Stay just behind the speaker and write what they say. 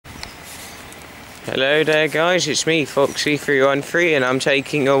Hello there guys, it's me Foxy 313 and I'm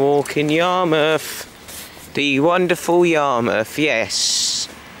taking a walk in Yarmouth. The wonderful Yarmouth, yes.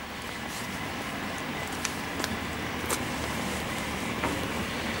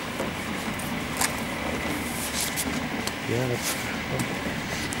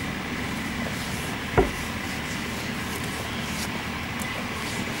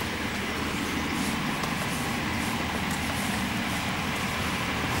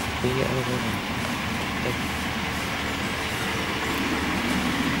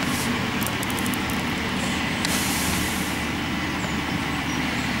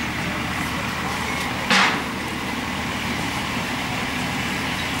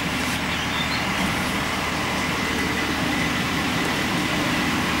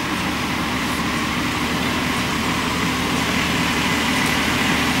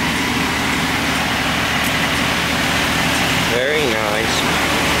 Very nice.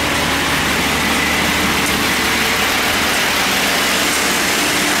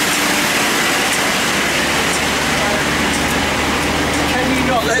 Can you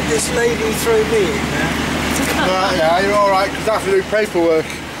not let this lady through me in there? Yeah, you're alright, because I have to do paperwork.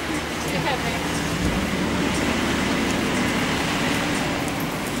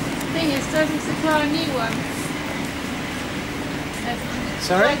 Thing is, doesn't supply a new one.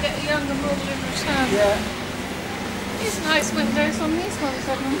 Sorry? I get a younger model in return. Yeah. These nice windows on these ones,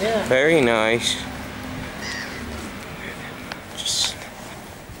 haven't they? Yeah. Very nice. Just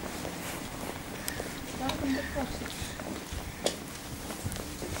Welcome to cottage.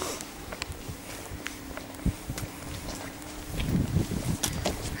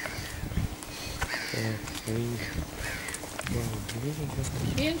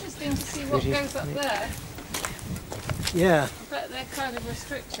 It'd be interesting to see what goes up there. Yeah. I bet they're kind of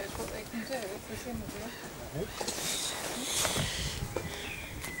restricted what they can do, presumably.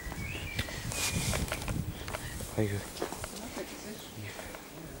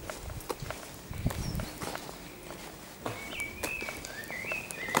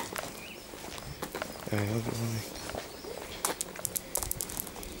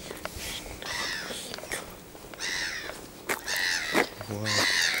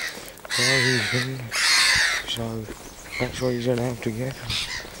 So that's what he's allowed to get.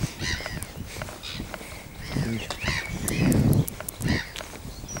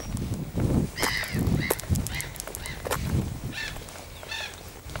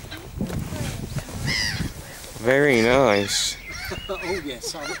 Very nice. Oh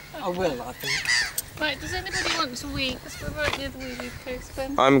yes, I will, I think. Right, does anybody want to wee? Because we're right near the wee-wee post,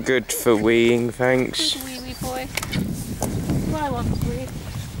 Ben. I'm good for weeing, thanks. Good wee-wee boy. Do I want to wee?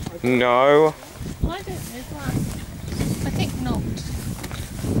 No. I don't know that. I think not.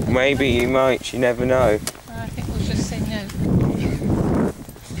 Maybe you might, you never know. I think we'll just say no.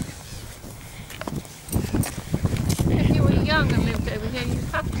 If you were young and lived over here, you'd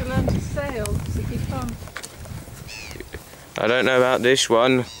have to learn to sail, because it'd be fun. I don't know about this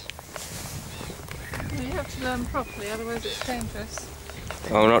one. Well, you have to learn properly, otherwise it's dangerous.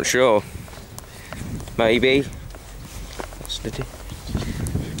 I'm not sure. Maybe. What's the difference?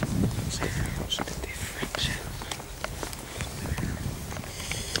 What's the difference?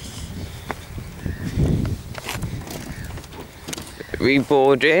 We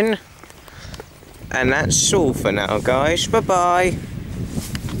board in, and that's all for now, guys. Bye bye.